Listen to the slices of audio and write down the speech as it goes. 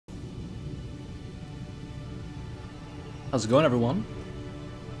How's it going, everyone?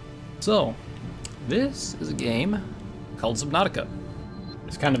 So, this is a game called Subnautica.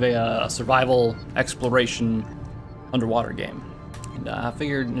 It's kind of a survival exploration underwater game. And I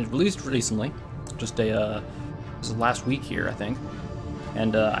figured it released recently, just this is last week here, I think.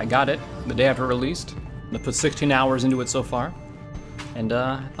 And I got it the day after it released. I put 16 hours into it so far. And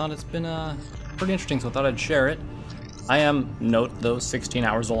I thought it's been pretty interesting, so I thought I'd share it. I am, note, those 16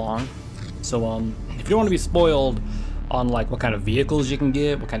 hours long. So if you don't want to be spoiled on like what kind of vehicles you can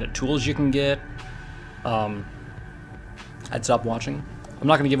get, what kind of tools you can get, I'd stop watching. I'm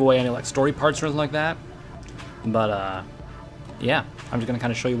not going to give away any like story parts or anything like that, but yeah, I'm just going to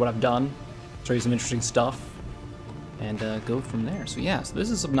kind of show you what I've done, show you some interesting stuff, and go from there. So yeah, so this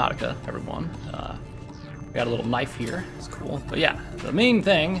is Subnautica, everyone. We got a little knife here, it's cool. But yeah, the main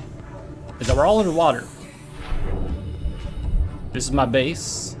thing is that we're all underwater. This is my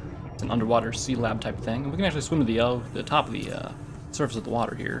base. It's an underwater sea lab type thing. We can actually swim to the top of the surface of the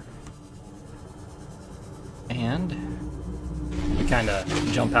water here. And we kind of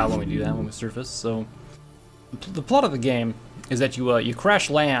jump out when we do that, when we surface. So the plot of the game is that you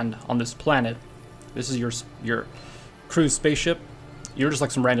crash land on this planet. This is your cruise spaceship. You're just like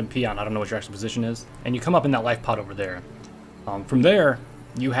some random peon. I don't know what your actual position is. And you come up in that life pod over there. From there,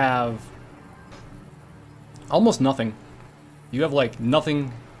 you have almost nothing. You have like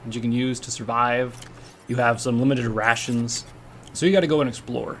nothing that you can use to survive. You have some limited rations. So you got to go and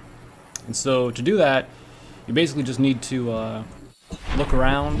explore. And so to do that, you basically just need to look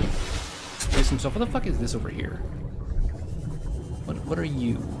around, do some stuff. What the fuck is this over here? What are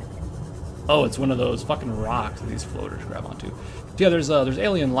you? Oh, it's one of those fucking rocks that these floaters grab onto. So yeah, there's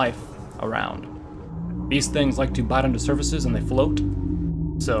alien life around. These things like to bite onto surfaces and they float.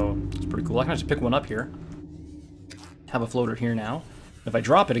 So it's pretty cool. I can actually pick one up here. Have a floater here now. If I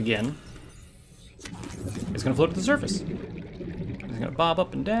drop it again, it's gonna float to the surface. It's gonna bob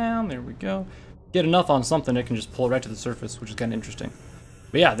up and down. There we go. Get enough on something, it can just pull right to the surface, which is kind of interesting.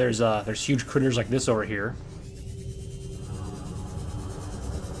 But yeah, there's huge critters like this over here.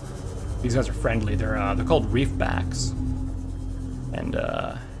 These guys are friendly. They're called reefbacks, and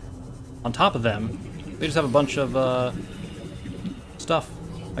on top of them, they just have a bunch of stuff.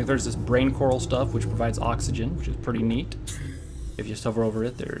 Like there's this brain coral stuff, which provides oxygen, which is pretty neat. If you just hover over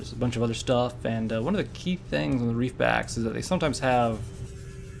it, there's a bunch of other stuff, and one of the key things on the reefbacks is that they sometimes have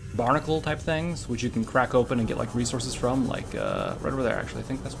barnacle type things, which you can crack open and get like resources from, like right over there actually. I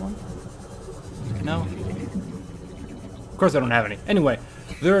think that's one. No? Of course I don't have any. Anyway,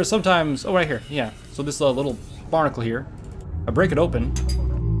 there are sometimes, oh right here, yeah. So this little barnacle here, I break it open,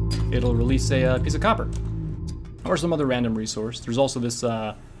 it'll release a piece of copper. Or some other random resource. There's also this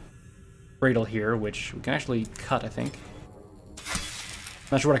cradle here, which we can actually cut, I think.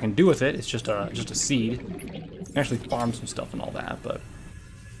 Not sure what I can do with it. It's just a seed. I can actually farm some stuff and all that, but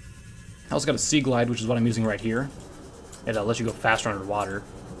I also got a sea glide, which is what I'm using right here. It lets you go faster underwater.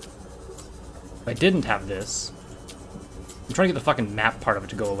 If I didn't have this, I'm trying to get the fucking map part of it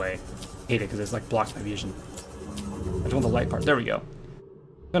to go away. I hate it because it's like blocks my vision. I just want the light part. There we go.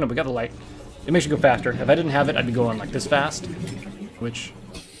 No, we got the light. It makes you go faster. If I didn't have it, I'd be going like this fast, which,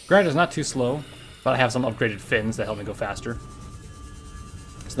 granted, is not too slow, but I have some upgraded fins that help me go faster.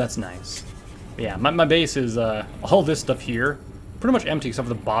 So that's nice. But yeah, my base is all this stuff here, pretty much empty except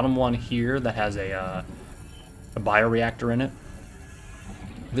for the bottom one here that has a bioreactor in it.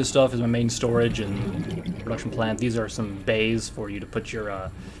 This stuff is my main storage and production plant. These are some bays for you to put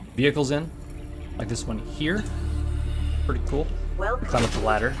your vehicles in, like this one here. Pretty cool. Climb up the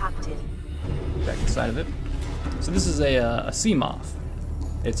ladder. Back inside of it. So this is a sea moth.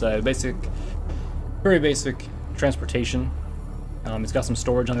 It's a very basic transportation. It's got some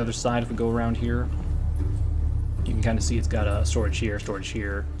storage on the other side. If we go around here, you can kind of see it's got a storage here, storage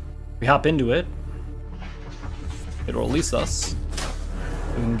here. We hop into it, it'll release us.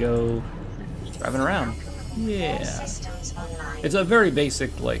 We can go driving around. Yeah. It's a very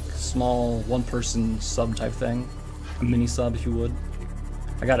basic, like, small one-person sub type thing. A mini sub, if you would.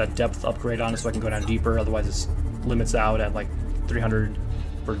 I got a depth upgrade on it so I can go down deeper, otherwise it limits out at like 300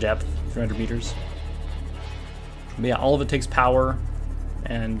 for depth, 300 meters. But yeah, all of it takes power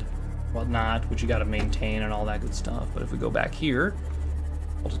and whatnot, which you gotta maintain and all that good stuff. But if we go back here,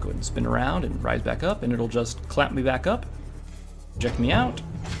 I'll just go ahead and spin around and rise back up, and it'll just clamp me back up, eject me out,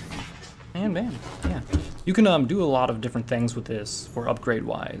 and bam, yeah. You can do a lot of different things with this for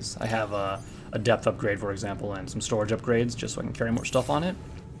upgrade-wise. I have a depth upgrade, for example, and some storage upgrades, just so I can carry more stuff on it.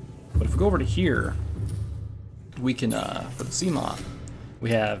 But if we go over to here, we can, for the sea moth, we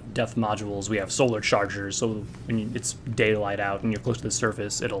have depth modules, we have solar chargers, so when it's daylight out and you're close to the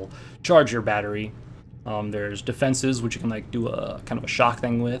surface, it'll charge your battery. There's defenses, which you can like do a kind of a shock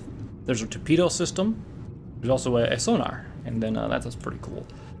thing with. There's a torpedo system. There's also a sonar, and then that's pretty cool.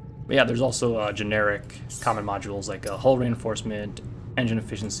 But yeah, there's also generic common modules like hull reinforcement, engine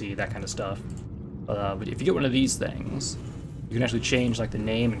efficiency, that kind of stuff. But if you get one of these things, you can actually change like the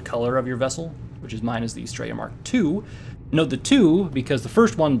name and color of your vessel, which is mine is the Australia Mark II. Note the 2 because the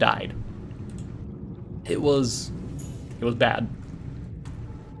first one died. It was bad.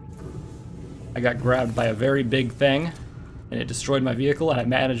 I got grabbed by a very big thing, and it destroyed my vehicle,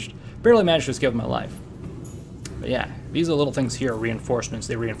 and I barely managed to escape with my life. But yeah, these are little things here are reinforcements.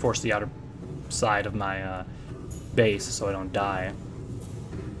 They reinforce the outer side of my base so I don't die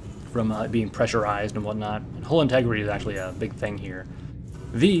from being pressurized and whatnot. And hull integrity is actually a big thing here.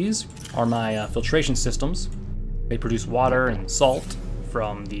 These are my filtration systems. They produce water and salt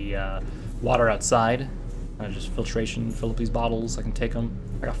from the water outside. Just filtration, fill up these bottles, I can take them.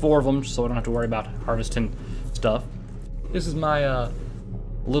 I got 4 of them, so I don't have to worry about harvesting stuff. This is my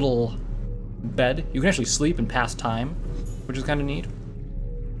little bed. You can actually sleep and pass time, which is kind of neat.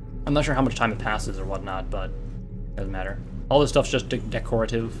 I'm not sure how much time it passes or whatnot, but it doesn't matter. All this stuff's just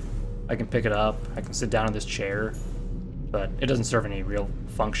decorative. I can pick it up, I can sit down in this chair, but it doesn't serve any real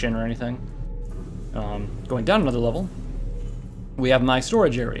function or anything. Going down another level, we have my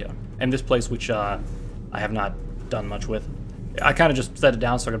storage area, and this place which I have not done much with. I kind of just set it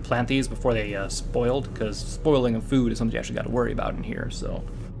down so I could plant these before they spoiled, because spoiling of food is something you actually got to worry about in here, so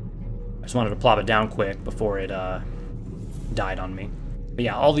I just wanted to plop it down quick before it died on me. But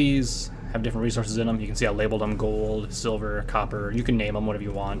yeah, all these have different resources in them. You can see I labeled them gold, silver, copper. You can name them whatever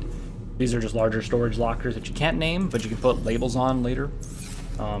you want. These are just larger storage lockers that you can't name, but you can put labels on later.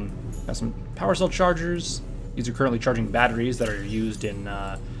 Got some power cell chargers. These are currently charging batteries that are used in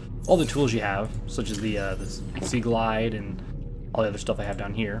all the tools you have, such as the Sea Glide and all the other stuff I have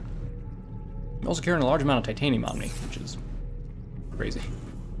down here. I'm also carrying a large amount of titanium on me, which is crazy.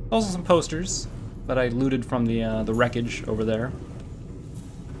 Also some posters that I looted from the wreckage over there.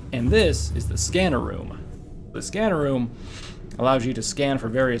 And this is the scanner room. The scanner room allows you to scan for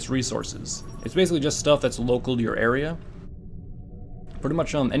various resources. It's basically just stuff that's local to your area. Pretty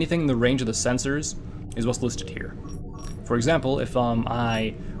much anything in the range of the sensors is what's listed here. For example, if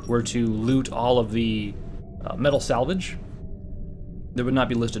I were to loot all of the metal salvage, there would not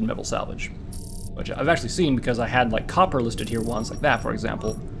be listed metal salvage, which I've actually seen because I had like copper listed here once, like that for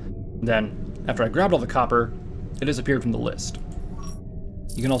example. Then after I grabbed all the copper, it disappeared from the list.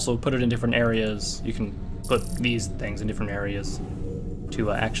 You can also put it in different areas. You can put these things in different areas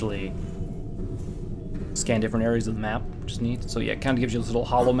to actually scan different areas of the map, which is neat. So yeah, it kind of gives you this little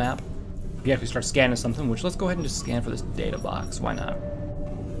hollow map. If you actually start scanning something, which let's go ahead and just scan for this data box, why not?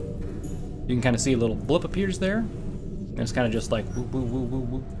 You can kind of see a little blip appears there, and it's kind of just like whoop, whoop, whoop, whoop,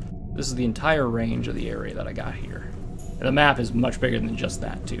 whoop. This is the entire range of the area that I got here. And the map is much bigger than just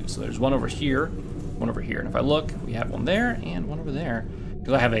that too. So there's one over here, and if I look, we have one there and one over there.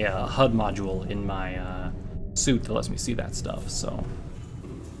 Because I have a HUD module in my suit that lets me see that stuff, so.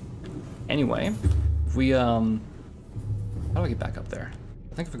 Anyway, if we, how do I get back up there?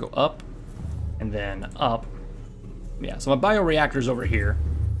 I think if I go up, and then up, yeah, so my bioreactor's over here.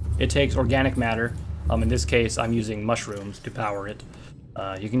 It takes organic matter. In this case, I'm using mushrooms to power it.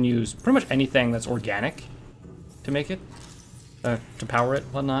 You can use pretty much anything that's organic to make it, to power it,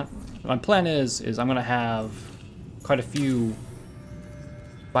 whatnot. My plan is I'm gonna have quite a few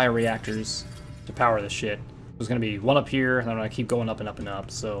bioreactors to power this shit. There's gonna be one up here, and I'm gonna keep going up and up and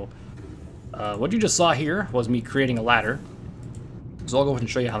up. So, what you just saw here was me creating a ladder. So I'll go ahead and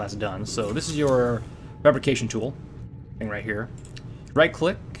show you how that's done. So this is your fabrication tool thing right here. Right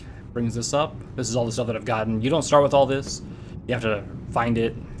click, brings this up. This is all the stuff that I've gotten. You don't start with all this. You have to find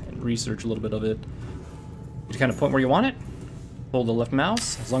it and research a little bit of it. You kind of point where you want it. Hold the left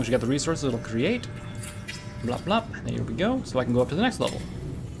mouse. As long as you got the resources, it'll create. Blah, blah. And there we go. So I can go up to the next level.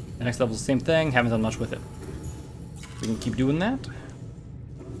 The next level is the same thing. Haven't done much with it. We can keep doing that.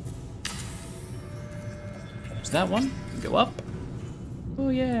 There's that one. Go up. Oh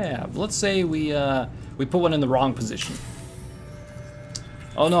yeah. Let's say we put one in the wrong position.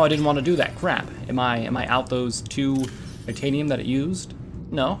 Oh no, I didn't want to do that. Crap. Am I out those 2 titanium that it used?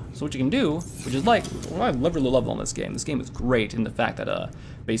 No. So what you can do, which is like, well, I really love on this game. This game is great in the fact that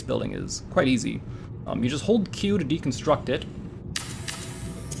base building is quite easy. You just hold Q to deconstruct it,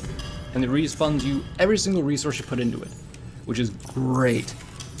 and it responds you every single resource you put into it, which is great.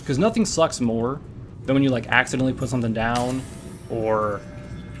 Because nothing sucks more than when you like accidentally put something down, or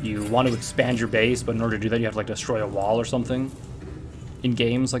you want to expand your base, but in order to do that you have to like destroy a wall or something in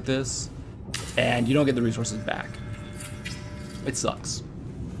games like this, and you don't get the resources back. It sucks.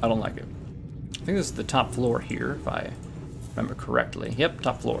 I don't like it. I think this is the top floor here, if I remember correctly. Yep,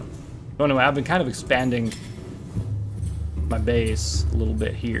 top floor. So anyway, I've been kind of expanding my base a little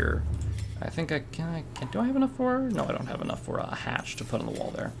bit here. I think I can, do I have enough for, no, I don't have enough for a hatch to put on the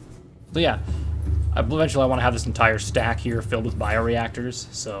wall there. So yeah, eventually I want to have this entire stack here filled with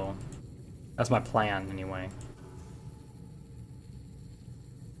bioreactors, so that's my plan anyway.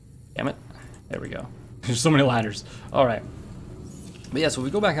 Damn it. There we go. There's so many ladders. Alright. But yeah, so if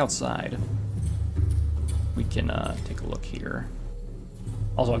we go back outside, we can take a look here.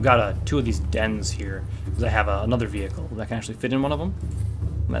 Also, I've got 2 of these dens here, because I have another vehicle that can actually fit in one of them.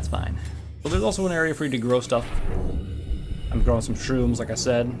 And that's fine. So there's also an area for you to grow stuff. I'm growing some shrooms, like I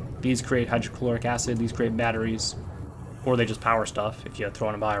said. These create hydrochloric acid, these create batteries. Or they just power stuff if you throw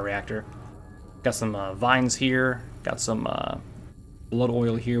in a bioreactor. Got some vines here, got some blood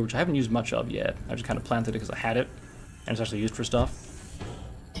oil here, which I haven't used much of yet. I just kind of planted it because I had it, and it's actually used for stuff.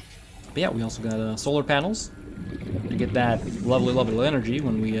 But yeah, we also got solar panels to get that lovely, lovely energy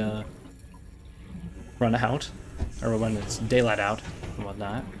when we run out, or when it's daylight out and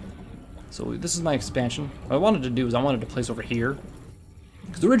whatnot. So this is my expansion. What I wanted to do is I wanted to place over here,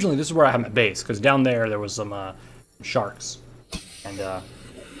 because originally this is where I had my base, because down there was some sharks, and yeah,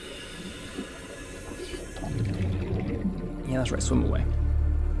 that's right, swim away.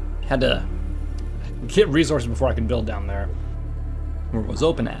 Had to get resources before I could build down there, where it was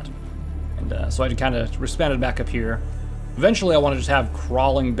open at. And so I kind of expanded back up here. Eventually I want to just have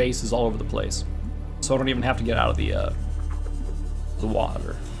crawling bases all over the place, so I don't even have to get out of the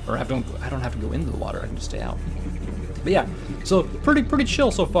water. Or I don't have to go into the water, I can just stay out. But yeah, so pretty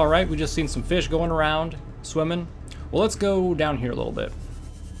chill so far, right? We just seen some fish going around, swimming. Well, let's go down here a little bit.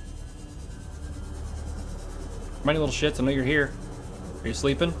 Many little shits, I know you're here. Are you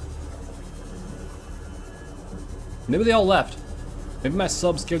sleeping? Maybe they all left. Maybe my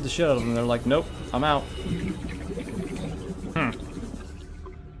sub scared the shit out of them. They're like, nope, I'm out.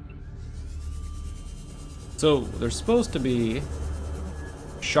 So there's supposed to be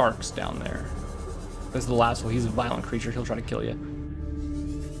sharks down there. This is the last one. He's a violent creature. He'll try to kill you.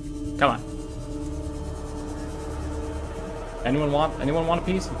 Come on. Anyone want a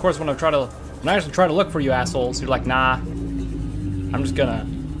piece? Of course, when I actually try to look for you assholes, you're like, nah. I'm just gonna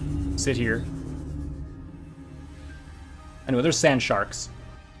sit here. Anyway, there's sand sharks.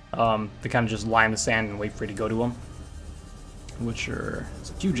 They kind of just lie in the sand and wait for you to go to them, which are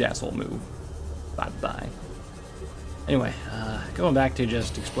it's a huge asshole move. Bye. Anyway, going back to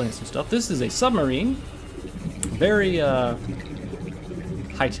just explaining some stuff. This is a submarine. Very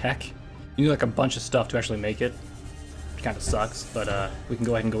high-tech. You need like a bunch of stuff to actually make it. Which kind of sucks, but we can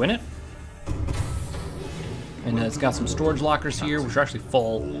go ahead and go in it. And it's got some storage lockers here, which are actually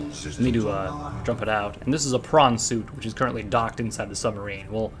full. We need to jump it out. And this is a prawn suit, which is currently docked inside the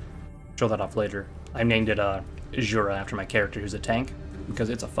submarine. We'll show that off later. I named it Azura after my character, who's a tank,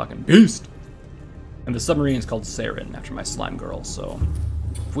 because it's a fucking beast. And the submarine is called Saren, after my slime girl. So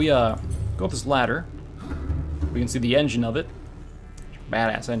if we go up this ladder, we can see the engine of it.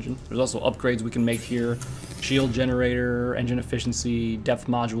 Badass engine. There's also upgrades we can make here. Shield generator, engine efficiency, depth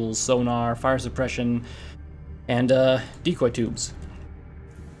modules, sonar, fire suppression, and decoy tubes.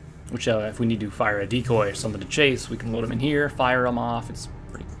 Which if we need to fire a decoy or something to chase, we can load them in here, fire them off. It's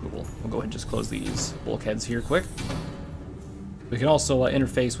pretty cool. We'll go ahead and just close these bulkheads here quick. We can also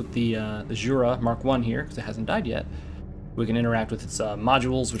interface with the Jura Mark 1 here, because it hasn't died yet. We can interact with its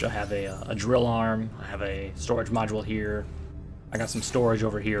modules, which I have a drill arm, I have a storage module here. I got some storage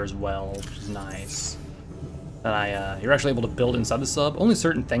over here as well, which is nice. And you're actually able to build inside the sub. Only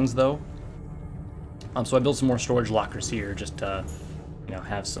certain things though. So I built some more storage lockers here, just to, you know,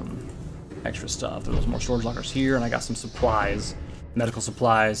 have some extra stuff. There's more storage lockers here, and I got some supplies, medical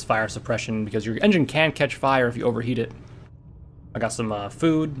supplies, fire suppression, because your engine can catch fire if you overheat it. I got some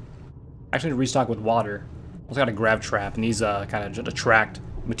food. Actually, to restock with water. Also got a grab trap, and these kind of just attract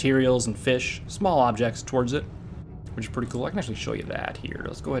materials and fish, small objects towards it, which is pretty cool. I can actually show you that here.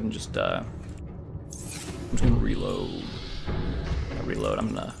 Let's go ahead and just I'm just gonna reload. I'm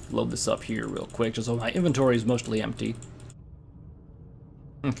gonna load this up here real quick, just so my inventory is mostly empty.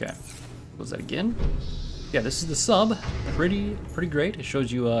 Okay, close that again. Yeah, this is the sub. Pretty great. It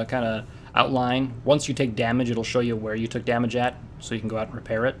shows you kind of outline. Once you take damage, it'll show you where you took damage at, so you can go out and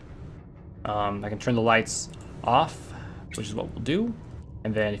repair it. I can turn the lights off, which is what we'll do.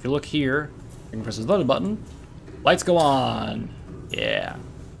 And then if you look here, you can press this little button. Lights go on. Yeah.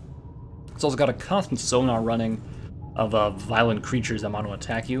 It's also got a constant sonar running of violent creatures that want to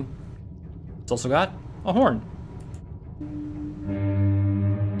attack you. It's also got a horn.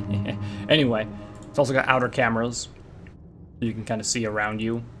 Anyway, it's also got outer cameras, so you can kind of see around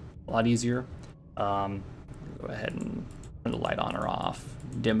you a lot easier. Go ahead and turn the light on or off,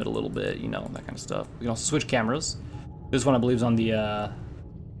 dim it a little bit, you know, that kind of stuff. We can also switch cameras. This one I believe is on the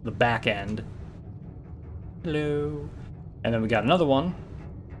back end. Hello. And then we got another one.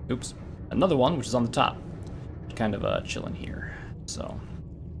 Oops. Another one, which is on the top. Kind of chilling here. So,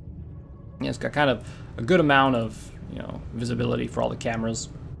 yeah, it's got kind of a good amount of, you know, visibility for all the cameras.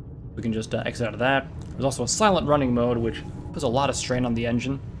 We can just exit out of that. There's also a silent running mode, which puts a lot of strain on the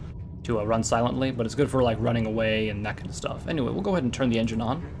engine to run silently, but it's good for like running away and that kind of stuff. Anyway, we'll go ahead and turn the engine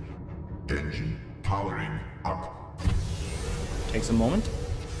on. Engine powering up. Takes a moment.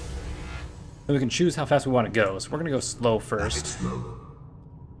 Then we can choose how fast we want to go. So we're going to go slow first,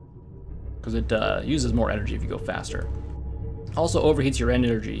 because it uses more energy if you go faster. Also overheats your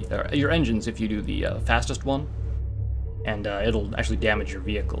engines if you do the fastest one, and it'll actually damage your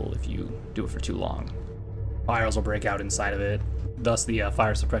vehicle if you do it for too long. Fires will break out inside of it, thus the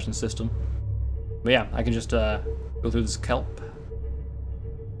fire suppression system. But yeah, I can just go through this kelp.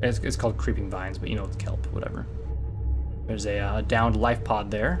 It's called creeping vines, but you know it's kelp, whatever. There's a downed life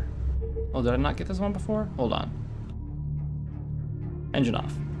pod there. Oh, did I not get this one before? Hold on. Engine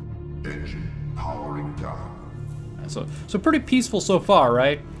off. Engine powering down. So pretty peaceful so far,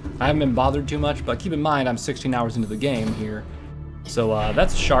 right? I haven't been bothered too much, but keep in mind I'm 16 hours into the game here. So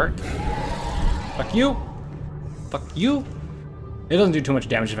that's a shark. Fuck you. Fuck you. It doesn't do too much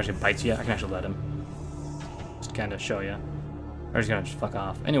damage if it actually bites you. I can actually let him. Just kind of show you. Or he's gonna just fuck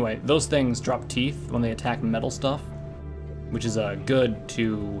off. Anyway, those things drop teeth when they attack metal stuff, which is good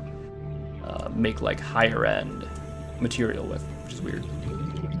to make like higher end material with, which is weird.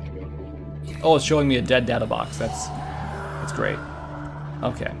 Oh, it's showing me a dead data box. That's great.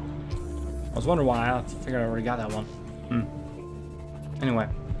 Okay. I was wondering why. I figured I already got that one. Anyway.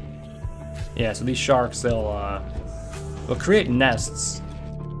 Yeah, so these sharks, they'll create nests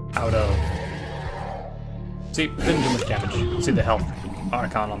out of... See, didn't do much damage. See the health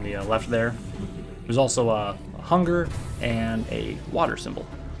icon on the left there? There's also a hunger and a water symbol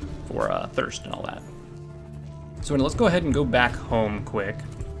for thirst and all that. So let's go ahead and go back home quick.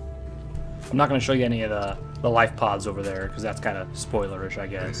 I'm not going to show you any of the life pods over there, because that's kind of spoilerish, I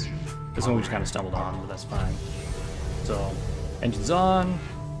guess. This one we just kind of stumbled on, but that's fine. So, engine's on.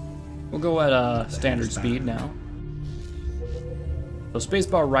 We'll go at standard speed now. So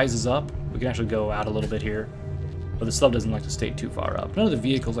spacebar rises up. We can actually go out a little bit here, but the sub doesn't like to stay too far up. None of the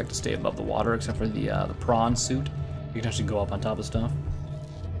vehicles like to stay above the water, except for the prawn suit. You can actually go up on top of stuff.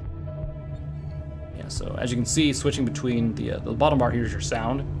 Yeah, so as you can see, switching between the bottom bar here is your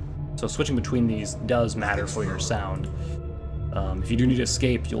sound. So switching between these does matter for your sound. If you do need to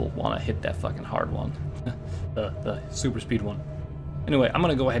escape, you'll want to hit that fucking hard one. the super speed one. Anyway, I'm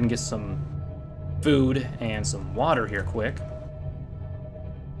going to go ahead and get some food and some water here quick.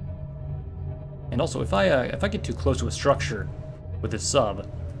 And also, if I get too close to a structure with this sub...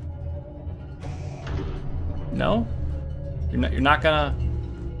 No? You're not gonna...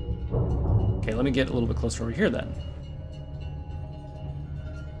 Okay, let me get a little bit closer over here then.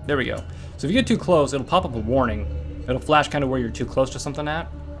 There we go. So if you get too close, it'll pop up a warning. It'll flash kind of where you're too close to something at,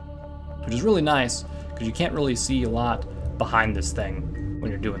 which is really nice, because you can't really see a lot behind this thing when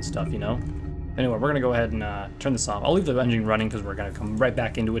you're doing stuff, you know? Anyway, we're gonna go ahead and turn this off. I'll leave the engine running because we're gonna come right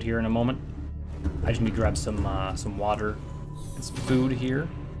back into it here in a moment. I just need to grab some water and some food here.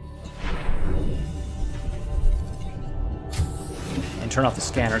 And turn off the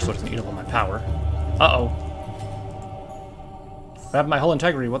scanner so it doesn't eat up all my power. Uh-oh. I have my hull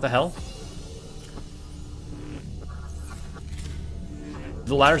integrity, what the hell?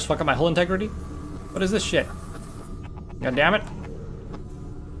 The ladders fuck up my hull integrity? What is this shit? God damn it.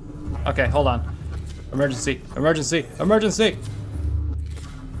 Okay, hold on. Emergency, emergency, emergency!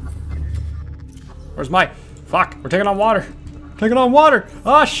 Where's my... Fuck, we're taking on water. Taking on water!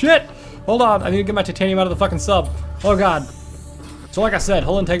 Oh shit! Hold on, I need to get my titanium out of the fucking sub. Oh god. So like I said,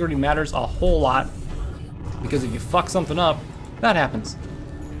 hull integrity matters a whole lot, because if you fuck something up, that happens.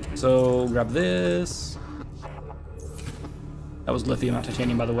 So grab this. That was lithium, not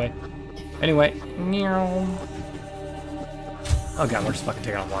titanium, by the way. Anyway. Oh god, we're just fucking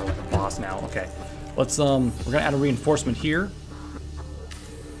taking on water like a boss now. Okay. Let's we're gonna add a reinforcement here.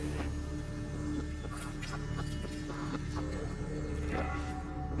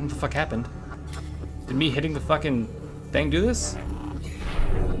 What the fuck happened? Did me hitting the fucking thing do this?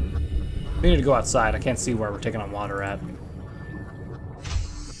 We need to go outside. I can't see where we're taking on water at.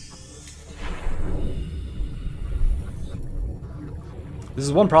 This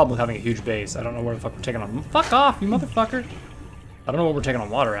is one problem with having a huge base. I don't know where the fuck we're taking on. Fuck off, you motherfucker! I don't know where we're taking on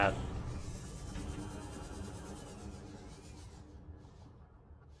water at.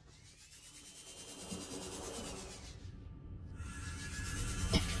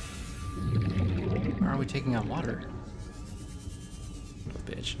 we taking on water?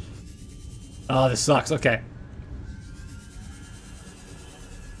 Oh, bitch. Oh, this sucks. Okay.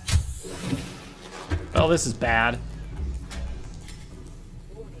 Oh, this is bad.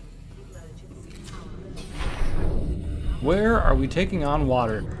 Where are we taking on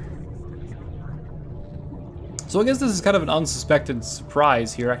water? So I guess this is kind of an unsuspected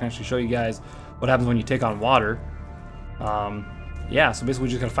surprise here. I can actually show you guys what happens when you take on water. Yeah, so basically we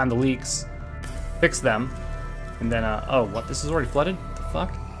just gotta find the leaks, fix them, and then, oh, what? This is already flooded? What the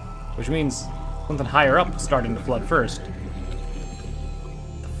fuck? Which means something higher up is starting to flood first.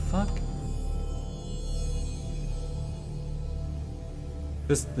 What the fuck?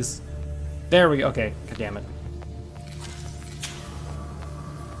 There we go. Okay, god damn it.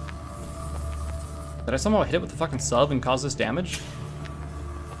 Did I somehow hit it with the fucking sub and cause this damage?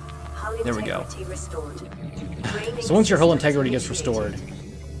 There we go. So once your hull integrity gets restored,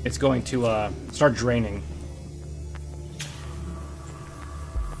 it's going to start draining.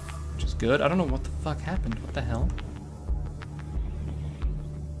 Which is good. I don't know what the fuck happened. What the hell?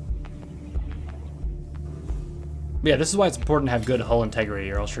 But yeah, this is why it's important to have good hull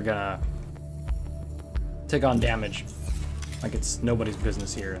integrity, or else you're gonna take on damage like it's nobody's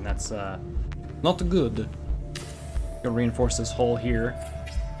business here, and that's not good. Gonna reinforce this hull here.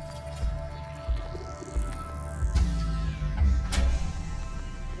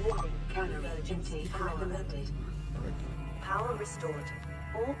 Warning, emergency recommended. Power restored.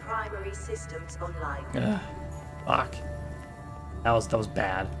 All primary systems online. Fuck. That was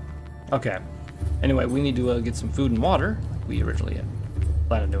bad. Okay. Anyway, we need to get some food and water, like we originally had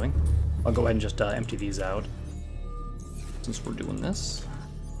planned on doing. I'll go ahead and just empty these out, since we're doing this.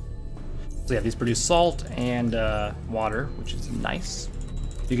 So yeah, these produce salt and water, which is nice.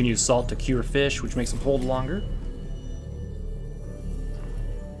 You can use salt to cure fish, which makes them hold longer.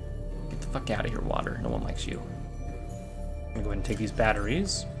 Get the fuck out of here, water. No one likes you. I'm gonna go ahead and take these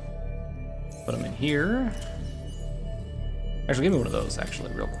batteries, put them in here. Actually, give me one of those,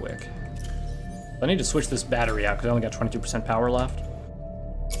 actually, real quick. I need to switch this battery out because I only got 22% power left.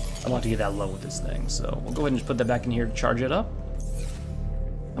 I don't want to get that low with this thing, so we'll go ahead and just put that back in here to charge it up.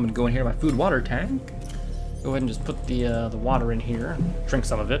 I'm gonna go in here to my food water tank. Go ahead and just put the water in here. Drink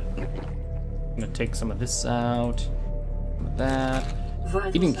some of it. I'm gonna take some of this out. Some of that.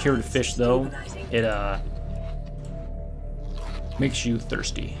 Eating cured fish though, it makes you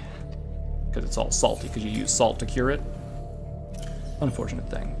thirsty because it's all salty because you use salt to cure it. Unfortunate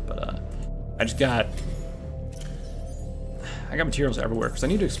thing, but I got materials everywhere because I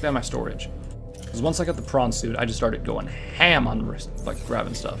need to expand my storage. Because once I got the prawn suit, I just started going ham on like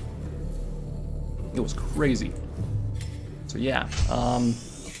grabbing stuff. It was crazy. So yeah,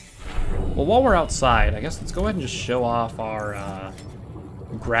 well, while we're outside, I guess let's go ahead and just show off our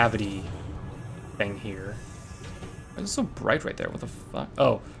gravity thing here. Why is it so bright right there? What the fuck?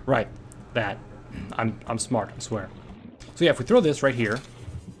 Oh, right, that. I'm smart, I swear. So yeah, if we throw this right here,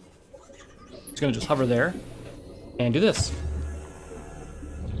 it's gonna just hover there and do this.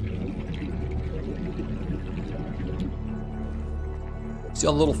 See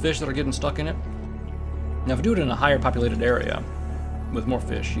all the little fish that are getting stuck in it? Now if you do it in a higher populated area with more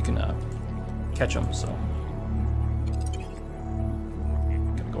fish, you can catch them, so.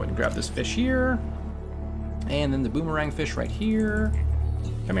 Gonna go ahead and grab this fish here. And then the boomerang fish right here.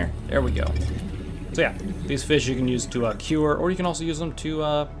 Come here, there we go. So yeah, these fish you can use to cure, or you can also use them to,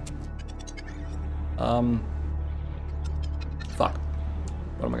 fuck.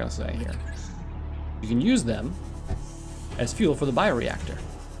 What am I gonna say here? You can use them as fuel for the bioreactor.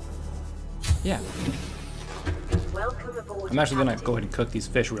 Yeah. Welcome aboard. I'm actually gonna go ahead and cook these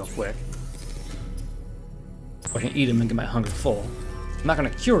fish real quick, so I can eat them and get my hunger full. I'm not gonna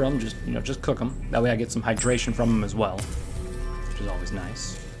cure them, just, you know, just cook them. That way I get some hydration from them as well, which is always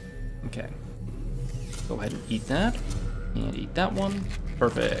nice. Okay. Go ahead and eat that, and eat that one.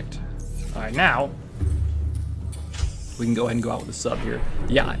 Perfect. All right, now we can go ahead and go out with the sub here.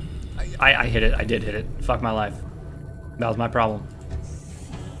 Yeah, I hit it. I did hit it. Fuck my life. That was my problem.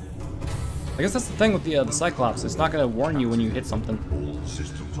 I guess that's the thing with the Cyclops. It's not gonna warn you when you hit something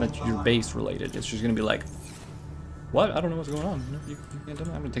that's your base related. It's just gonna be like, what? I don't know what's going on. You can't tell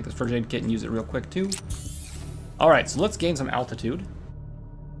me. I'm gonna take this first aid kit and use it real quick too. All right, so let's gain some altitude.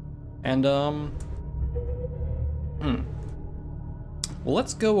 And well,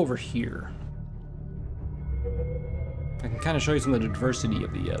 let's go over here. I can kind of show you some of the diversity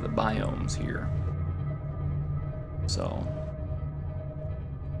of the biomes here. So,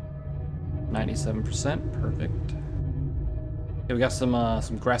 97%, perfect. Okay, we got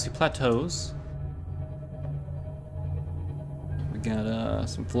some grassy plateaus. We got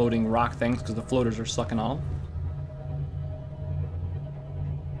some floating rock things because the floaters are sucking on them.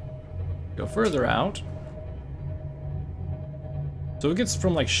 Go further out. So it gets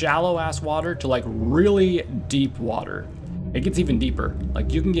from like shallow ass water to like really deep water. It gets even deeper.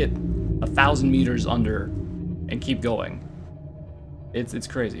 Like you can get 1,000 meters under and keep going. It's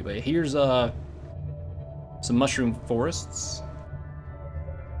crazy. But here's some mushroom forests.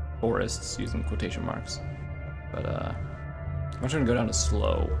 Forests using quotation marks. But I'm just gonna go down to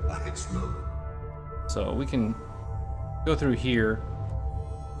slow. So we can go through here.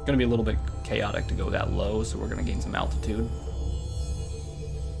 It's gonna be a little bit chaotic to go that low, so we're gonna gain some altitude.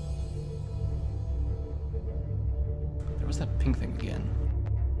 There was that pink thing again.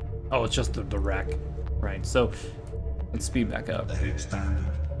 Oh, it's just the wreck. Right, so let's speed back up. If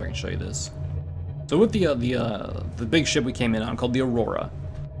I can show you this. So with the big ship we came in on called the Aurora,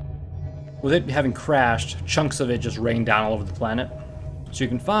 with it having crashed, chunks of it just rained down all over the planet. So you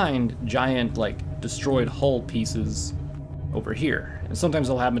can find giant, like, destroyed hull pieces over here. And sometimes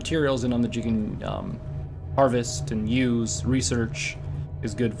they'll have materials in them that you can harvest and use. Research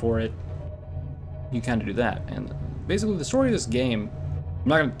is good for it. You kind of do that. And basically the story of this game, I'm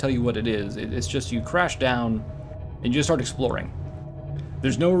not going to tell you what it is. It's just you crash down and you just start exploring.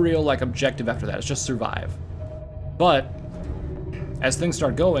 There's no real, like, objective after that. It's just survive. But as things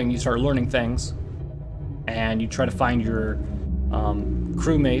start going, you start learning things, and you try to find your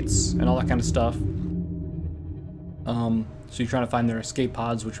crewmates and all that kind of stuff. So you're trying to find their escape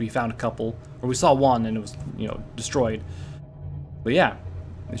pods, which we found a couple, or we saw one and it was, you know, destroyed. But yeah,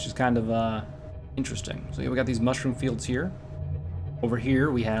 it's just kind of interesting. So yeah, we got these mushroom fields here. Over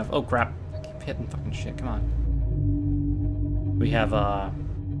here we have, oh crap, I keep hitting fucking shit, come on. We have,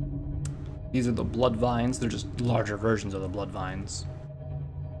 these are the blood vines. They're just larger versions of the blood vines.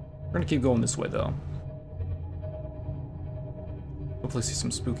 We're gonna keep going this way though. Hopefully see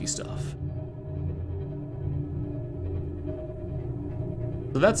some spooky stuff.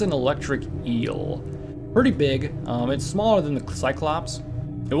 So that's an electric eel. Pretty big. It's smaller than the Cyclops.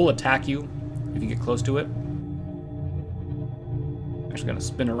 It will attack you if you get close to it. Actually gonna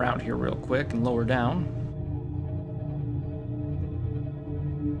spin around here real quick and lower down.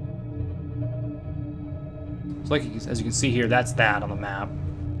 So like, as you can see here, that's that on the map.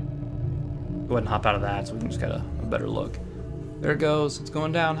 Go ahead and hop out of that so we can just get a better look. There it goes. It's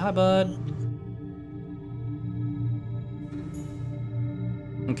going down. Hi, bud.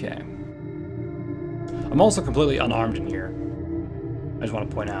 Okay. I'm also completely unarmed in here. I just want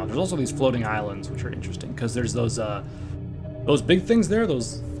to point out. There's also these floating islands, which are interesting, because there's those big things there,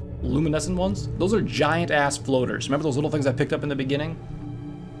 those luminescent ones. Those are giant-ass floaters. Remember those little things I picked up in the beginning?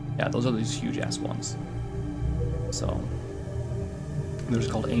 Yeah, those are these huge-ass ones. So, they're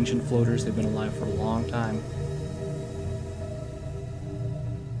just called ancient floaters. They've been alive for a long time.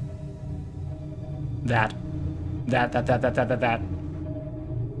 That. Is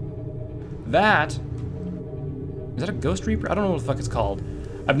that a Ghost Reaper? I don't know what the fuck it's called.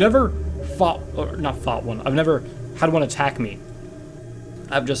 I've never fought, or not fought one. I've never had one attack me.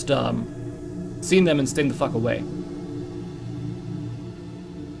 I've just seen them and stayed the fuck away.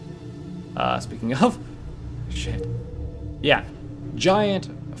 Speaking of, shit. Yeah, giant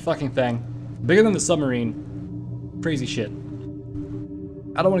fucking thing, bigger than the submarine. Crazy shit.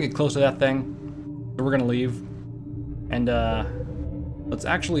 I don't want to get close to that thing, so we're gonna leave. And let's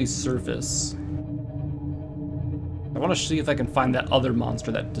actually surface. I want to see if I can find that other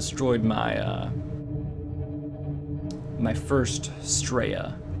monster that destroyed my my first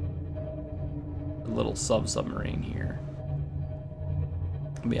Straya. A little submarine here.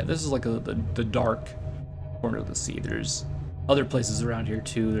 But yeah, this is like the dark corner of the sea. There's other places around here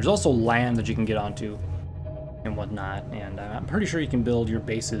too. There's also land that you can get onto and whatnot. And I'm pretty sure you can build your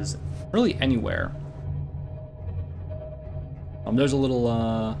bases really anywhere. There's a little,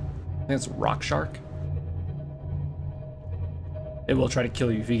 I think it's a rock shark. It will try to kill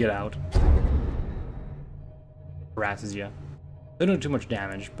you if you get out. Harasses you. They don't do too much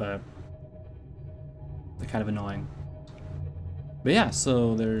damage, but they're kind of annoying. But yeah,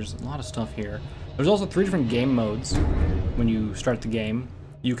 so there's a lot of stuff here. There's also 3 different game modes when you start the game.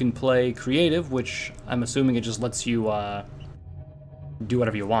 You can play creative, which I'm assuming it just lets you do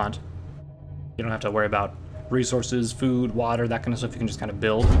whatever you want. You don't have to worry about resources, food, water, that kind of stuff. You can just kind of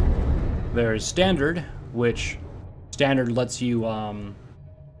build. There's standard, which standard lets you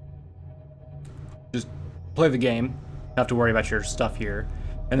just play the game. You don't have to worry about your stuff here.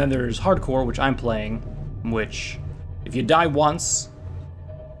 And then there's hardcore, which I'm playing, which if you die once,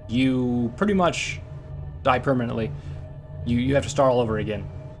 you pretty much die permanently. You have to start all over again,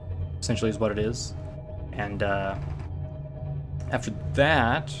 essentially is what it is. And After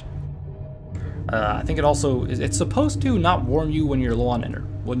that, I think it also it's supposed to not warn you when you're low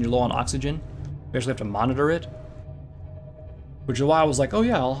on oxygen. You actually have to monitor it, which is why I was like, oh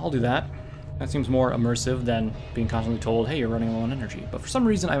yeah, I'll do that. That seems more immersive than being constantly told, hey, you're running low on energy. But for some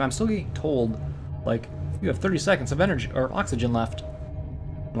reason, I'm still getting told, like, you have 30 seconds of energy or oxygen left.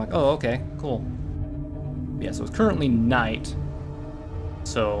 I'm like, oh, okay, cool. Yeah, so it's currently night.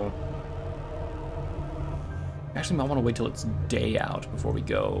 So actually, I want to wait till it's day out before we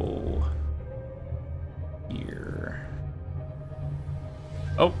go here.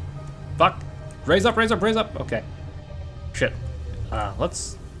 Oh, fuck! Raise up, raise up, raise up. Okay, shit.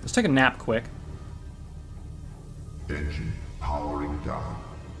 Let's take a nap quick. Engine powering down.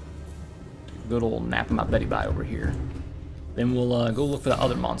 Good old nap in my Betty Bye over here. Then we'll go look for the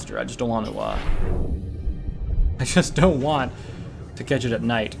other monster. I just don't want to. I just don't want to catch it at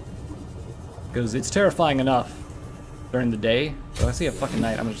night because it's terrifying enough during the day. So if I see a fucking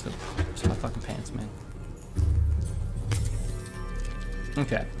night, I'm just gonna piss my fucking pants, man.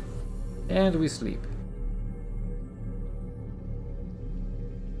 Okay, and we sleep.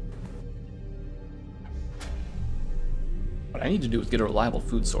 What I need to do is get a reliable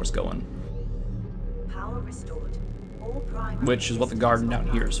food source going. Power restored. All primary Which is what the garden down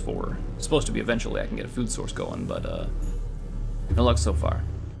here is for. It's supposed to be eventually I can get a food source going, but no luck so far.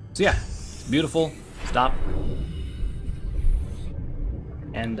 So yeah, it's beautiful. Stop.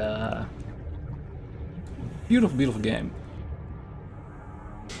 And beautiful, beautiful game.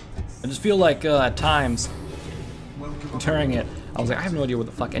 I just feel like at times during it, I was like, I have no idea where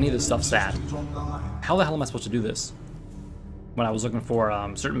the fuck any of this stuff's at. How the hell am I supposed to do this? When I was looking for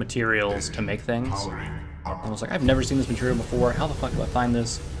certain materials to make things, I was like, I've never seen this material before. How the fuck do I find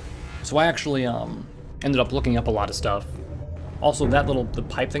this? So I actually ended up looking up a lot of stuff. Also, that the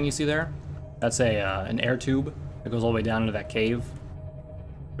pipe thing you see there, that's an air tube that goes all the way down into that cave.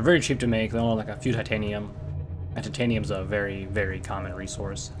 They're very cheap to make. They only like a few titanium. And titanium's a very, very common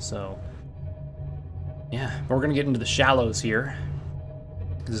resource. So yeah, but we're gonna get into the shallows here.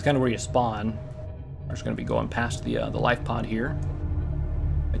 This is kind of where you spawn. We're just gonna be going past the life pod here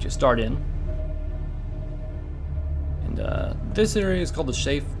that you start in. And this area is called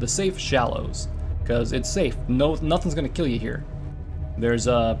the safe shallows because it's safe. Nothing's gonna kill you here. There's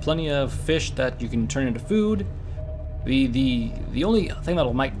plenty of fish that you can turn into food. The only thing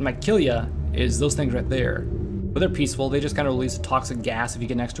that might kill you is those things right there. But they're peaceful. They just kind of release a toxic gas if you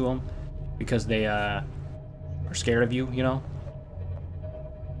get next to them because they are scared of you, you know.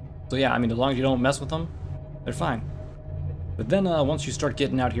 So yeah, I mean, as long as you don't mess with them, they're fine. But then once you start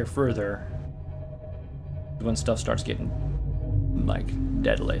getting out here further, when stuff starts getting like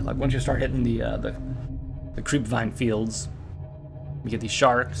deadly. Like once you start hitting the creepvine fields, you get these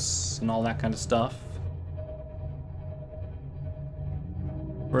sharks and all that kind of stuff.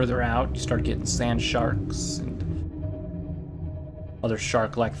 Further out, you start getting sand sharks and other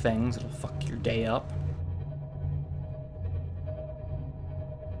shark-like things that'll fuck your day up.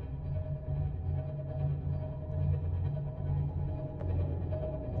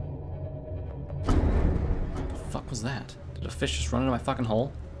 What the fuck was that? Did a fish just run into my fucking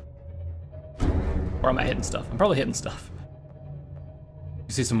hole? Or am I hitting stuff? I'm probably hitting stuff.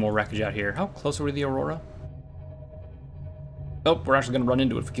 You see some more wreckage out here. How close are we to the Aurora? Oh, we're actually going to run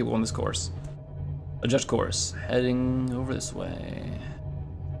into it if we keep going this course. Adjust course. Heading over this way.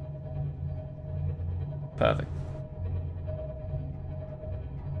 Perfect.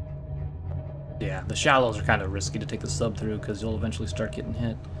 Yeah, the shallows are kind of risky to take the sub through because you'll eventually start getting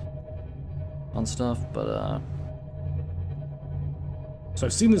hit on stuff, but so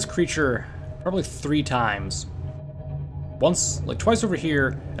I've seen this creature probably 3 times. Once, like twice over here,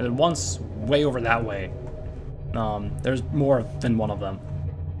 and then once way over that way. There's more than one of them,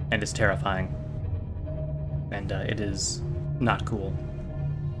 and it's terrifying. And it is not cool.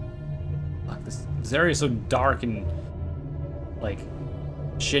 Fuck, this area is so dark and like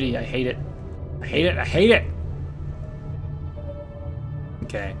shitty. I hate it. I hate it. I hate it.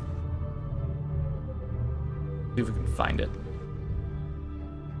 Okay. See if we can find it.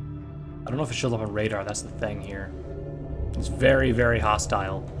 I don't know if it shows up on radar. That's the thing here. It's very, very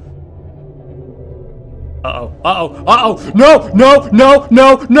hostile. Uh-oh, uh-oh, uh-oh! No, no, no,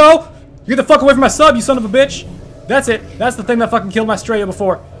 no, no! You get the fuck away from my sub, you son of a bitch! That's it. That's the thing that fucking killed my Straya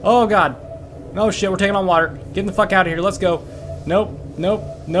before. Oh, God. Oh, shit, we're taking on water. Getting the fuck out of here. Let's go. Nope, nope,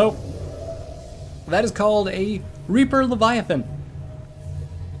 nope. That is called a Reaper Leviathan.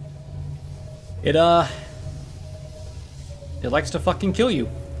 It likes to fucking kill you,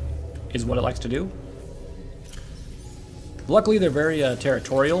 is what it likes to do. Luckily, they're very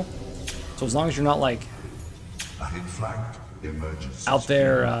territorial. So as long as you're not, like, Flanked. Emergency out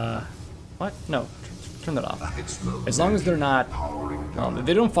there, what? No, turn that off. As long as they're not,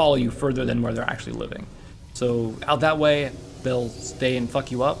 they don't follow you further than where they're actually living. So out that way, they'll stay and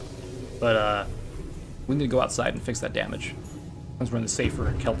fuck you up, but we need to go outside and fix that damage. Once we're in the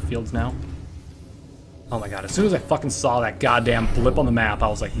safer kelp fields now. Oh my god, as soon as I fucking saw that goddamn blip on the map, I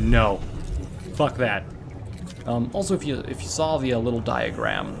was like, no, fuck that. Also, if you saw the little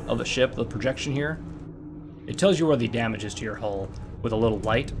diagram of the ship, the projection here, it tells you where the damage is to your hull with a little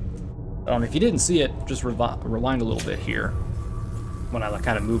light. If you didn't see it, just rewind a little bit here. When I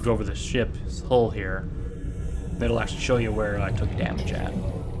kind of moved over the ship's hull here, it'll actually show you where I took damage at.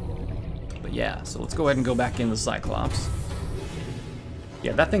 But yeah, so let's go ahead and go back in the Cyclops.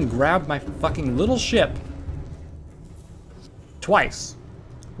 Yeah, that thing grabbed my fucking little ship twice.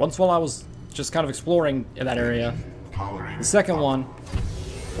 Once while I was just kind of exploring in that area. The second one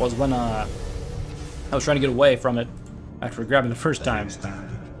was when I was trying to get away from it after grabbing the first time.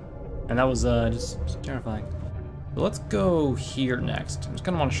 And that was just terrifying. So let's go here next. I just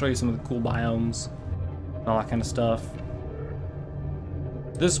kind of want to show you some of the cool biomes and all that kind of stuff.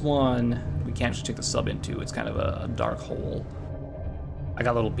 This one, we can't just take the sub into. It's kind of a dark hole. I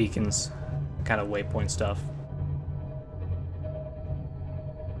got little beacons, kind of waypoint stuff.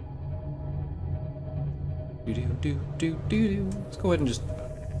 Let's go ahead and just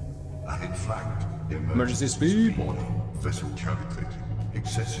Ahead flagged. Emergency speed. Warning. Vessel calibrating.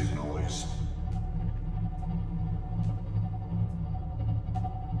 Excessive noise.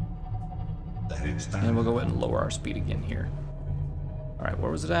 And we'll go ahead and lower our speed again here. Alright,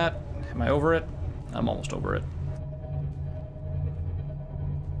 where was it at? Am I over it? I'm almost over it.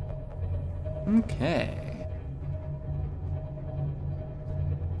 Okay.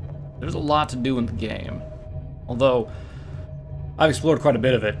 There's a lot to do in the game. Although, I've explored quite a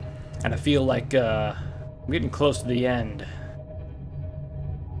bit of it, and I feel like I'm getting close to the end.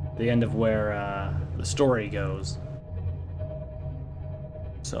 The end of where the story goes.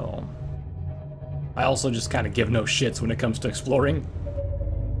 So, I also just kind of give no shits when it comes to exploring.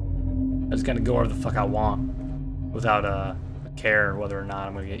 I just kind of go wherever the fuck I want, without a care whether or not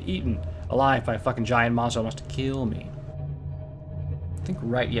I'm gonna get eaten alive by a fucking giant monster that wants to kill me. I think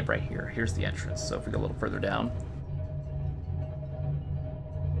right here. Here's the entrance, so if we go a little further down.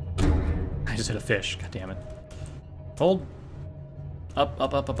 I just hit a fish, god damn it. Hold. Up.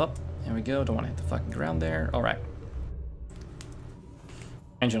 There we go, don't want to hit the fucking ground there. Alright.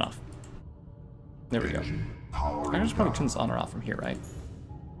 Engine off. There we go. I can just probably turn this on or off from here, right?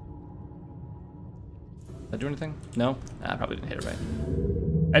 Did I do anything? No? I probably didn't hit it right.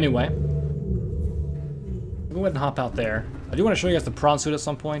 Anyway. Go ahead and hop out there. I do want to show you guys the prawn suit at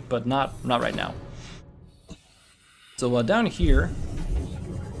some point, but not right now. So down here,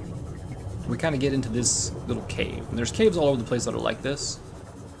 we kind of get into this little cave. And there's caves all over the place that are like this.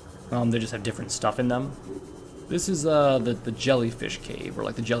 They just have different stuff in them. This is the jellyfish cave, or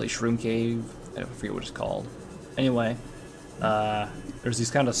like the jelly shroom cave. I forget what it's called. Anyway, there's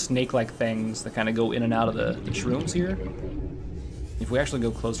these kind of snake-like things that kind of go in and out of the shrooms here. If we actually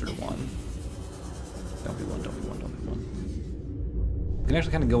go closer to one. Don't be one. We can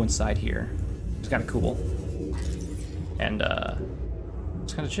actually kind of go inside here. It's kind of cool. And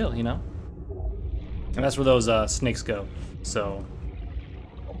it's kind of chill, you know? And that's where those snakes go. So,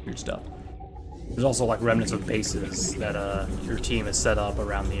 weird stuff. There's also like remnants of bases that your team has set up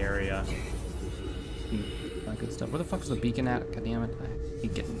around the area. Good stuff. Where the fuck is the beacon at? God damn it. I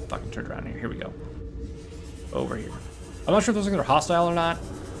keep getting fucking turned around here. Here we go. Over here. I'm not sure if those things are hostile or not.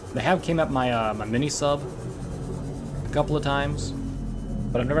 They have came at my my mini sub a couple of times,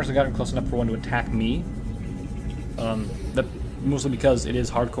 but I've never actually gotten close enough for one to attack me. That mostly because it is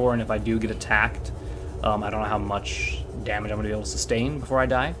hardcore, and if I do get attacked, I don't know how much damage I'm gonna be able to sustain before I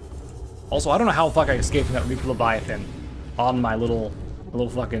die. Also, I don't know how the fuck I escaped from that Reaper Leviathan on my little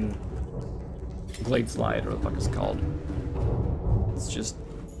fucking glade slide, or what the fuck it's called. It's just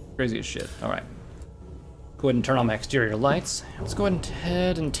crazy as shit. Alright. Go ahead and turn on my exterior lights. Let's go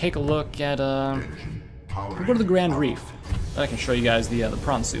ahead and take a look at, we'll go to the Grand Reef. I can show you guys the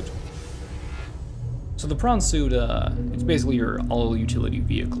prawn suit. So the prawn suit, it's basically your all-utility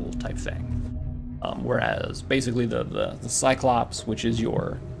vehicle type thing. Whereas, basically the Cyclops, which is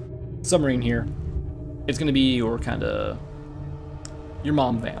your submarine here, it's gonna be your kind of, your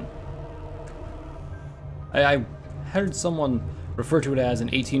mom van. I heard someone refer to it as an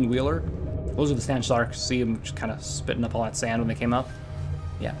 18-wheeler. Those are the sand sharks. See them just kind of spitting up all that sand when they came up?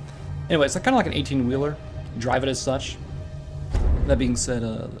 Yeah. Anyway, it's kind of like an 18-wheeler. Drive it as such. That being said,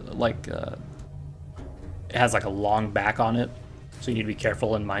 it has like a long back on it, so you need to be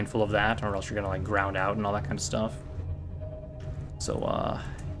careful and mindful of that, or else you're gonna like ground out and all that kind of stuff. So,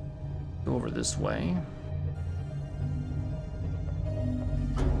 go over this way.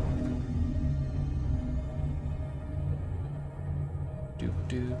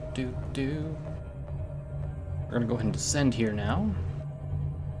 We're gonna go ahead and descend here now.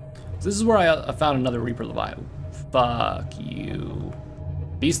 So this is where I found another Reaper Leviathan. Fuck you.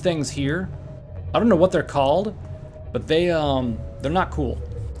 These things here, I don't know what they're called, but they're not cool.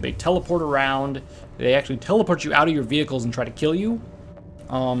 They teleport around. They actually teleport you out of your vehicles and try to kill you,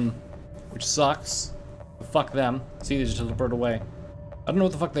 which sucks. But fuck them. See, they just teleport away. I don't know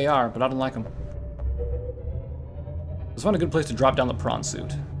what the fuck they are, but I don't like them. Let's find a good place to drop down the prawn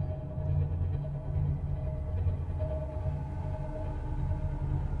suit.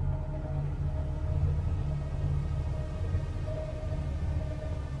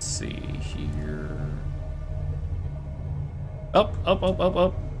 Let's see here. Up. I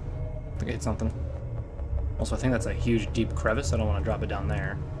think I hit something. Also, I think that's a huge deep crevice. I don't want to drop it down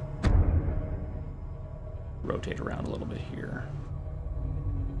there. Rotate around a little bit here.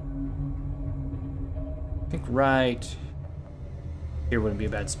 I think right here wouldn't be a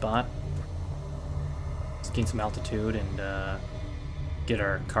bad spot. Let's gain some altitude and get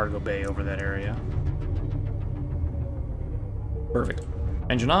our cargo bay over that area. Perfect.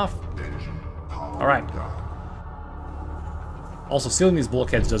 Engine off. All right. Also, sealing these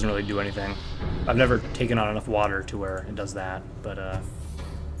bulkheads doesn't really do anything. I've never taken on enough water to where it does that, but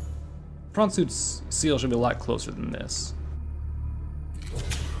prawn suit's seal should be a lot closer than this.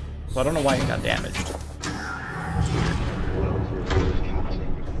 So I don't know why it got damaged.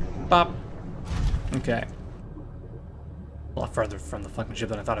 Pop. Okay. A lot farther from the fucking ship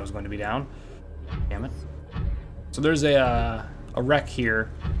than I thought I was going to be down. Damn it. So there's a wreck here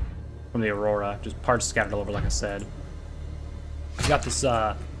from the Aurora, just parts scattered all over, like I said. I've got this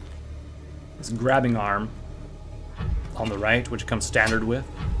this grabbing arm on the right, which comes standard with.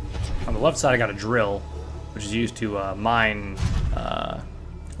 On the left side, I got a drill, which is used to mine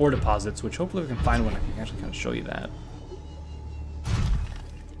ore deposits, which hopefully we can find one. I can actually kind of show you that.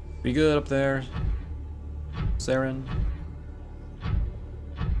 Be good up there, Saren.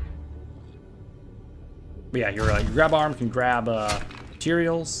 But yeah, your grab arm can grab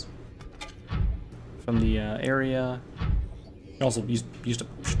materials from the area. You can also use to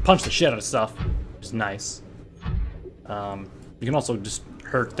punch the shit out of stuff, which is nice. You can also just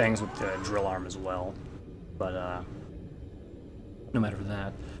hurt things with the drill arm as well. But no matter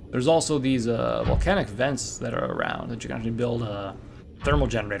that. There's also these volcanic vents that are around that you can actually build a thermal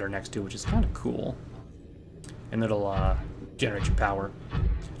generator next to, which is kind of cool. And it'll generate your power.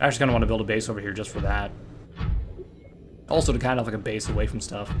 I actually kind of want to build a base over here just for that. Also to kind of like a base away from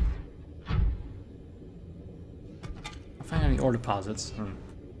stuff. I'll find any ore deposits.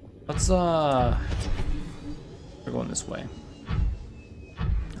 Let's we're going this way.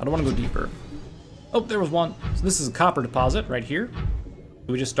 I don't want to go deeper. Oh, there was one. So this is a copper deposit right here.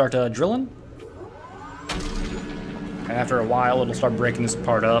 Do we just start drilling? And after a while, it'll start breaking this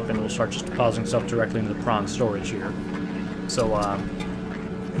part up, and it'll start just depositing stuff directly into the prawn storage here. So,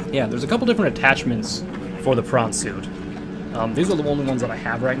 yeah, there's a couple different attachments for the prawn suit. These are the only ones that I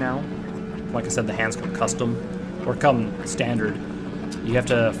have right now. Like I said, the hands come custom, or come standard. You have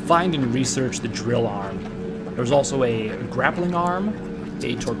to find and research the drill arm. There's also a grappling arm,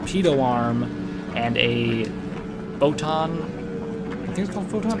 a torpedo arm, and a photon. I think it's called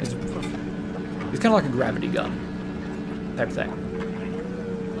photon. It's kind of like a gravity gun type thing.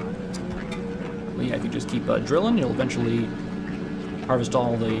 But yeah, if you just keep drilling, you'll eventually harvest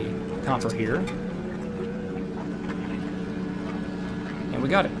all the copper here. And we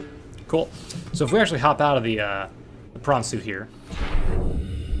got it. Cool. So if we actually hop out of the prawn suit here,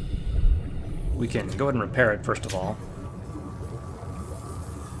 we can go ahead and repair it first of all.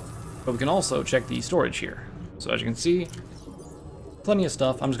 But we can also check the storage here. So as you can see, plenty of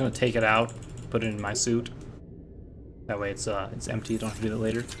stuff. I'm just going to take it out, put it in my suit. That way it's empty, you don't have to do that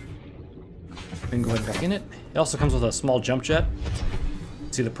later. We can go ahead and back in it. It also comes with a small jump jet.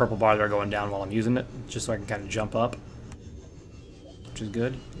 See the purple bar there going down while I'm using it, just so I can kind of jump up, which is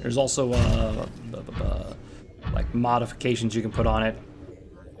good. There's also like modifications you can put on it.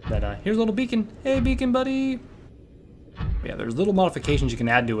 That here's a little beacon. Hey, beacon buddy. Yeah, there's little modifications you can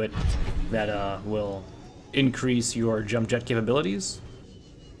add to it that will increase your jump jet capabilities.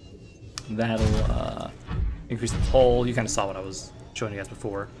 That'll increase the hull. You kind of saw what I was showing you guys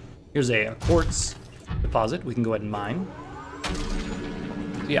before. Here's a quartz deposit we can go ahead and mine.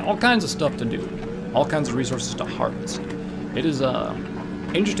 Yeah, all kinds of stuff to do. All kinds of resources to harvest. It is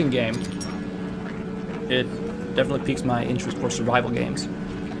an interesting game. It definitely piques my interest for survival games.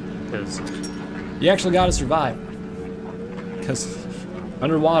 Because you actually gotta survive. because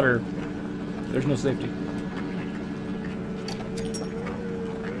underwater, there's no safety.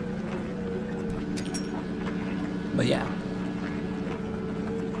 But yeah.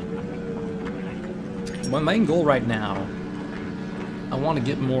 My main goal right now, I want to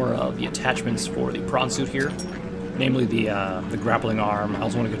get more of the attachments for the prawn suit here. Namely the grappling arm. I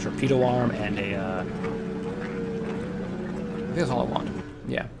also want to get a torpedo arm and a... I think that's all I want.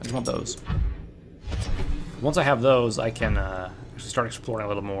 Yeah, I just want those. Once I have those, I can start exploring a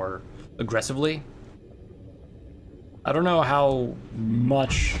little more aggressively. I don't know how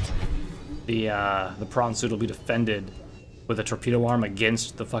much the prawn suit will be defended with a torpedo arm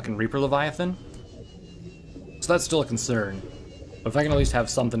against the fucking Reaper Leviathan. So that's still a concern. But if I can at least have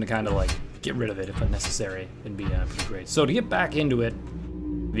something to kind of like get rid of it if necessary, it'd be pretty great. So to get back into it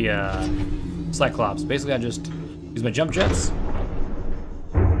via Cyclops, basically I just use my jump jets,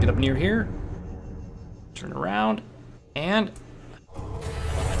 get up near here, turn around, and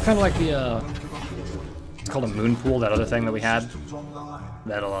kind of like the it's called a moon pool, that other thing that we had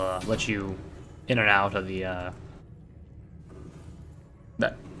that'll let you in and out of the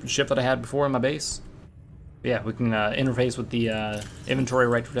that ship that I had before in my base. Yeah, we can interface with the inventory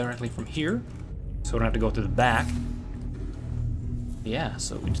right directly from here, so we don't have to go through the back. Yeah,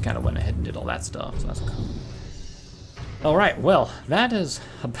 so we just kind of went ahead and did all that stuff, so that's cool. Alright, well, that is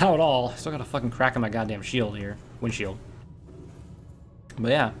about all. Still got a fucking crack in my goddamn shield here, windshield.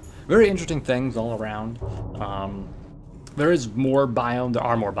 But yeah, very interesting things all around. There is more biome, there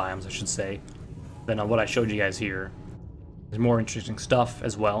are more biomes, I should say, than what I showed you guys here. There's more interesting stuff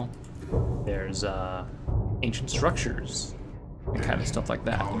as well. There's ancient structures and kind of stuff like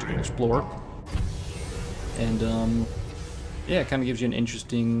that that you can explore. And yeah, it kind of gives you an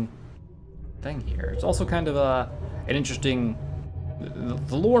interesting thing here. It's also kind of an interesting,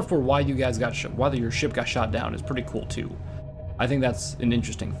 the lore for why you guys got why your ship got shot down is pretty cool too. I think that's an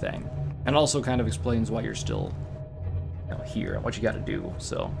interesting thing, and also kind of explains why you're still, you know, here, what you got to do.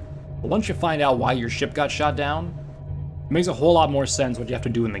 So, but once you find out why your ship got shot down, it makes a whole lot more sense what you have to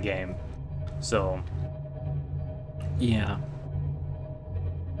do in the game. So, yeah.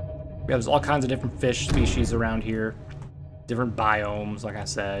 Yeah, there's all kinds of different fish species around here. Different biomes, like I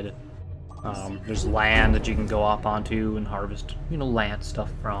said. There's land that you can go up onto and harvest, you know, land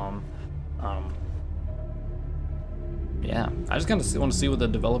stuff from. Yeah, I just kind of want to see what the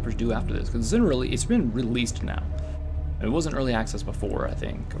developers do after this, because it's been released now. It wasn't early access before, I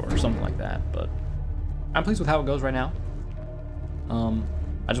think, or something like that, but I'm pleased with how it goes right now.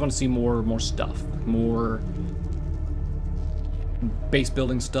 I just want to see more stuff, more base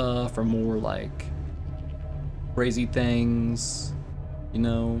building stuff, or more like crazy things, you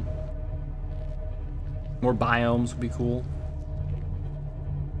know. More biomes would be cool.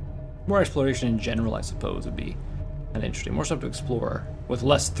 More exploration in general, I suppose, would be kind of interesting. More stuff to explore with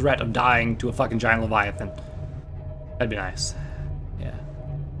less threat of dying to a fucking giant Leviathan. That'd be nice. Yeah.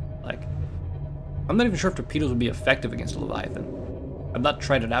 Like, I'm not even sure if torpedoes would be effective against a Leviathan. I've not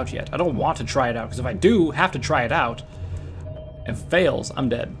tried it out yet. I don't want to try it out, because if I do have to try it out, and fails, I'm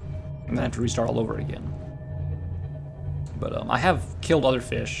dead. And then I have to restart all over again. But I have killed other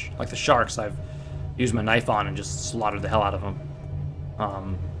fish, like the sharks. I've used my knife on and just slaughtered the hell out of them.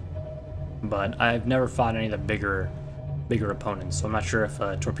 But I've never fought any of the bigger opponents, so I'm not sure if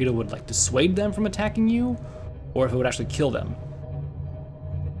a torpedo would like dissuade them from attacking you, or if it would actually kill them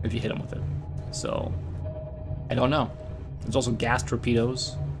if you hit them with it. So I don't know. There's also gas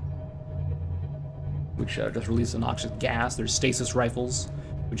torpedoes, which just release a noxious gas. There's stasis rifles,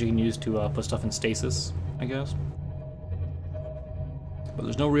 which you can use to put stuff in stasis, I guess. But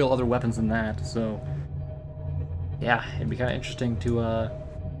there's no real other weapons than that, so yeah, it'd be kind of interesting to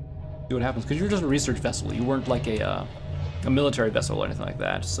see what happens. Because you're just a research vessel. You weren't like a military vessel or anything like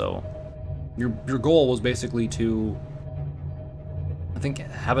that. So your goal was basically to, I think,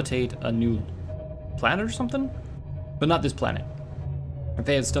 habitate a new planet or something, but not this planet. If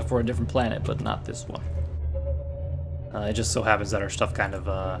they had stuff for a different planet, but not this one. It just so happens that our stuff kind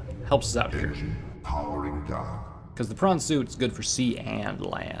of helps us out here. Powering down. Because the prawn suit's good for sea and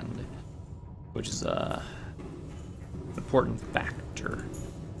land, which is an important factor.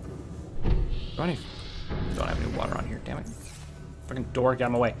 Don't have any water on here, damn it. Fucking door, get out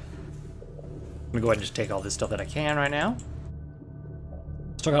of my way. I'm gonna go ahead and just take all this stuff that I can right now.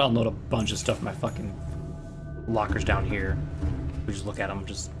 Still gotta unload a bunch of stuff in my fucking lockers down here. We just look at them,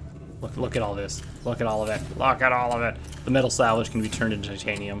 just look at all this. Look at all of it. Look at all of it. The metal salvage can be turned into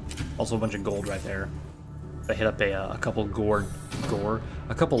titanium. Also a bunch of gold right there. I hit up a couple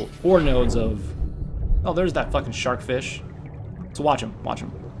a couple ore nodes of, oh, there's that fucking sharkfish. So watch him, watch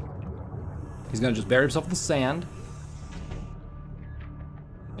him. He's gonna just bury himself in the sand.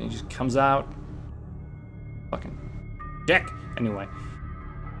 And he just comes out. Fucking dick. Anyway.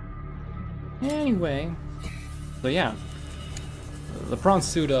 So yeah. The prawn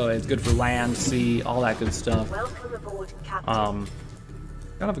suit is good for land, sea, all that good stuff. Welcome aboard, Captain.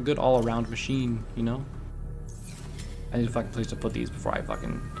 Kind of a good all-around machine, you know? I need a fucking place to put these before I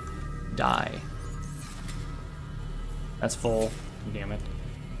fucking die. That's full. Damn it.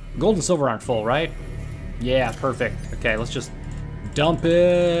 Gold and silver aren't full, right? Yeah, perfect. Okay, let's just dump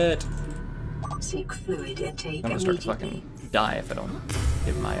it. Seek fluid intake I'm gonna start to fucking die if I don't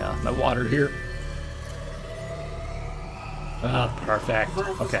get my my water here. Ah, perfect.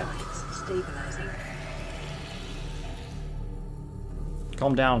 Okay. Stabilizing.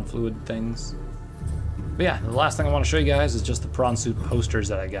 Calm down, fluid things. But yeah, the last thing I want to show you guys is just the prawn suit posters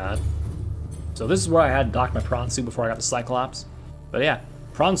that I got. So this is where I had docked my prawn suit before I got the Cyclops. But yeah,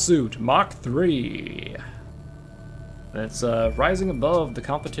 prawn suit Mark III. And it's rising above the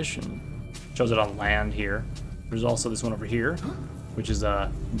competition. Shows it on land here. There's also this one over here, which is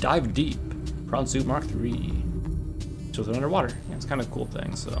Dive Deep prawn suit Mark III. Shows it underwater. Yeah, it's kind of a cool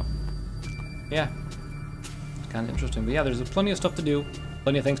thing. So yeah, it's kind of interesting. But yeah, there's plenty of stuff to do,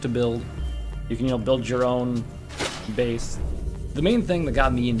 plenty of things to build. You can, you know, build your own base. The main thing that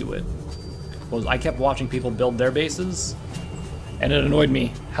got me into it was I kept watching people build their bases, and it annoyed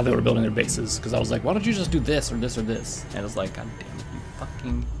me how they were building their bases, because I was like, why don't you just do this or this or this? And it was like, God damn it, you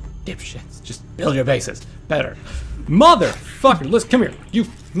fucking dipshits. Just build your bases better. Motherfucker, listen, come here. You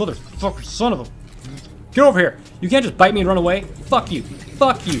motherfucker, son of a... Get over here. You can't just bite me and run away. Fuck you.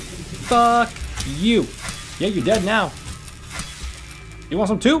 Fuck you. Fuck you. Yeah, you're dead now. You want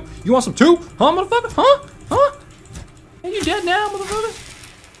some too? You want some too? Huh, motherfucker? Huh? Huh? Yeah, you dead now, motherfucker?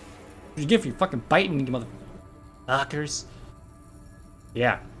 What'd you get for your fucking biting, you motherfuckers?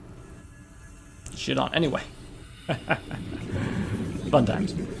 Yeah. Shit on. Anyway. Fun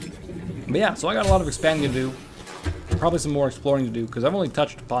times. But yeah, so I got a lot of expanding to do. Probably some more exploring to do, because I've only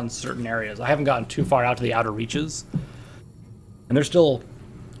touched upon certain areas. I haven't gotten too far out to the outer reaches. And there's still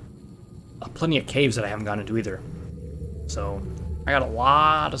plenty of caves that I haven't gotten into either. So I got a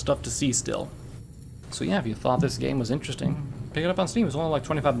lot of stuff to see still. So yeah, if you thought this game was interesting, pick it up on Steam. It's only like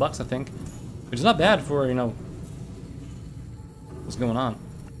 25 bucks, I think. Which is not bad for, you know, what's going on.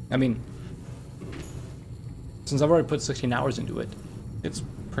 I mean, since I've already put 16 hours into it, it's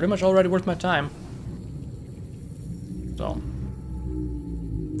pretty much already worth my time. So,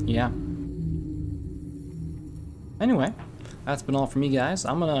 yeah. Anyway, that's been all for me, guys.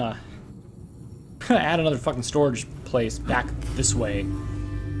 I'm gonna add another fucking storage place back this way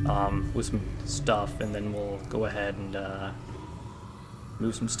with some stuff, and then we'll go ahead and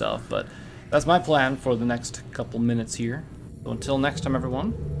move some stuff. But that's my plan for the next couple minutes here. So until next time,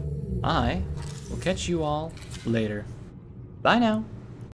 everyone, I will catch you all later. Bye now.